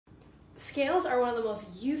Scales are one of the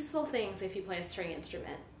most useful things if you play a string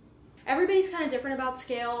instrument. Everybody's kind of different about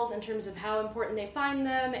scales in terms of how important they find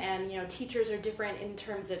them, and teachers are different in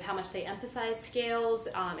terms of how much they emphasize scales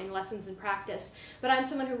in lessons and practice. But I'm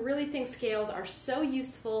someone who really thinks scales are so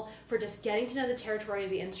useful for just getting to know the territory of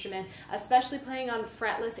the instrument, especially playing on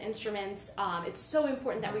fretless instruments. It's so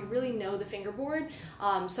important that we really know the fingerboard.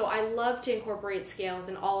 So I love to incorporate scales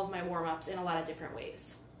in all of my warm-ups in a lot of different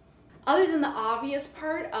ways. Other than the obvious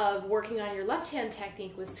part of working on your left-hand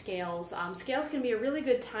technique with scales, scales can be a really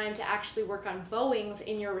good time to actually work on bowings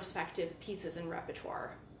in your respective pieces and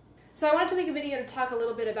repertoire. So I wanted to make a video to talk a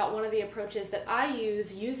little bit about one of the approaches that I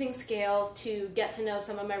use using scales to get to know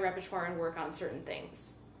some of my repertoire and work on certain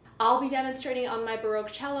things. I'll be demonstrating on my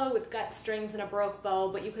Baroque cello with gut strings and a Baroque bow,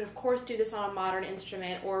 but you could of course do this on a modern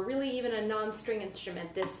instrument or really even a non-string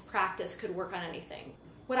instrument. This practice could work on anything.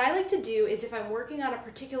 What I like to do is if I'm working on a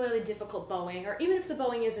particularly difficult bowing, or even if the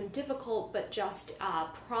bowing isn't difficult but just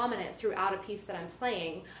prominent throughout a piece that I'm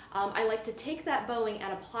playing, I like to take that bowing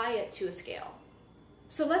and apply it to a scale.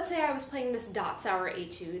 So let's say I was playing this Dotsauer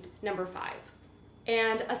Etude, number 5.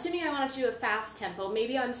 And assuming I wanted to do a fast tempo,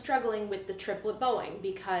 maybe I'm struggling with the triplet bowing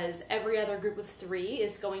because every other group of 3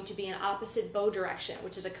 is going to be in opposite bow direction,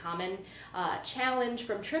 which is a common challenge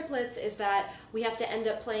from triplets, is that we have to end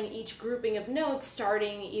up playing each grouping of notes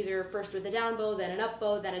starting either first with a down bow, then an up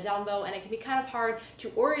bow, then a down bow, and it can be kind of hard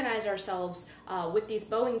to organize ourselves with these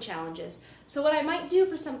bowing challenges. So what I might do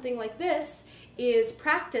for something like this is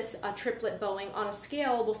practice a triplet bowing on a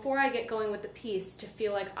scale before I get going with the piece to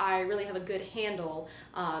feel like I really have a good handle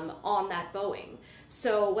on that bowing.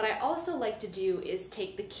 So what I also like to do is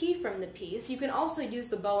take the key from the piece. You can also use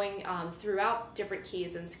the bowing throughout different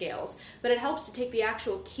keys and scales, but it helps to take the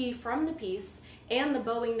actual key from the piece and the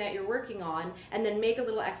bowing that you're working on and then make a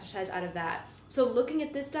little exercise out of that. So looking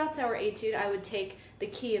at this Dotsauer Etude, I would take the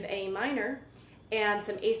key of A minor and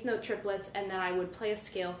some 8th note triplets, and then I would play a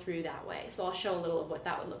scale through that way. So I'll show a little of what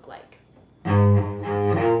that would look like.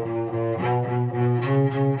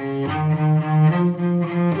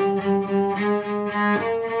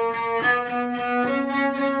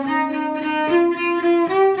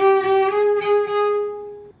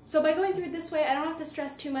 So by going through this way, I don't have to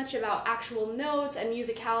stress too much about actual notes and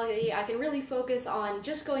musicality. I can really focus on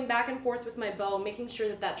just going back and forth with my bow, making sure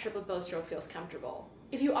that that triplet bow stroke feels comfortable.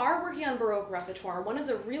 If you are working on Baroque repertoire, one of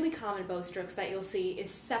the really common bow strokes that you'll see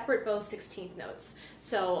is separate bow 16th notes.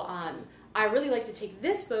 So I really like to take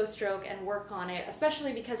this bow stroke and work on it,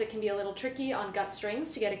 especially because it can be a little tricky on gut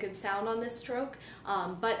strings to get a good sound on this stroke.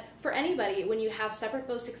 But for anybody, when you have separate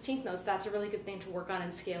bow 16th notes, that's a really good thing to work on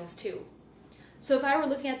in scales too. So if I were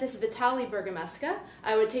looking at this Vitali Bergamasca,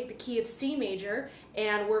 I would take the key of C major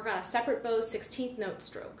and work on a separate bow 16th note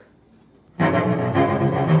stroke.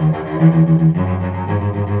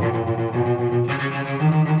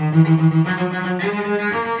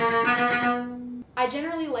 I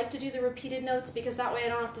generally like to do the repeated notes because that way I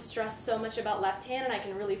don't have to stress so much about left hand and I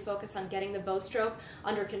can really focus on getting the bow stroke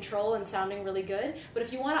under control and sounding really good. But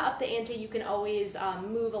if you want to up the ante, you can always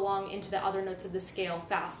move along into the other notes of the scale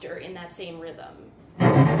faster in that same rhythm.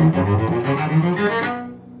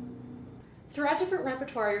 Throughout different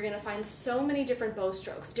repertoire, you're going to find so many different bow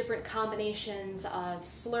strokes, different combinations of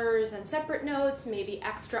slurs and separate notes, maybe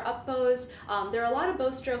extra up bows. There are a lot of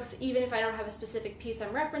bow strokes, even if I don't have a specific piece I'm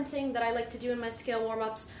referencing, that I like to do in my scale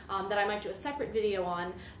warm-ups that I might do a separate video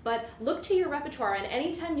on. But look to your repertoire, and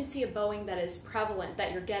anytime you see a bowing that is prevalent,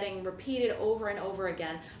 that you're getting repeated over and over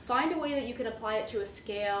again, find a way that you can apply it to a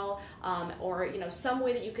scale or some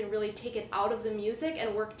way that you can really take it out of the music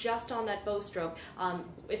and work just on that bow stroke.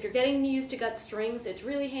 If you're getting used to gut strings, it's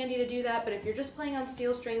really handy to do that, but if you're just playing on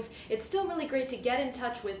steel strings, it's still really great to get in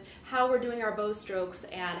touch with how we're doing our bow strokes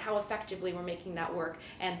and how effectively we're making that work,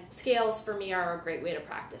 and scales for me are a great way to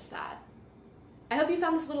practice that. I hope you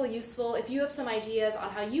found this a little useful. If you have some ideas on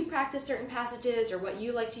how you practice certain passages or what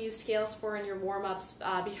you like to use scales for in your warm-ups,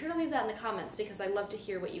 be sure to leave that in the comments because I'd love to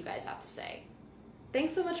hear what you guys have to say.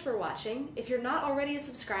 Thanks so much for watching. If you're not already a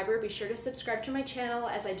subscriber, be sure to subscribe to my channel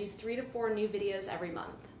as I do 3 to 4 new videos every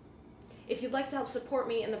month. If you'd like to help support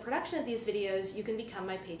me in the production of these videos, you can become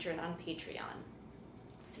my patron on Patreon.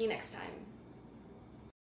 See you next time.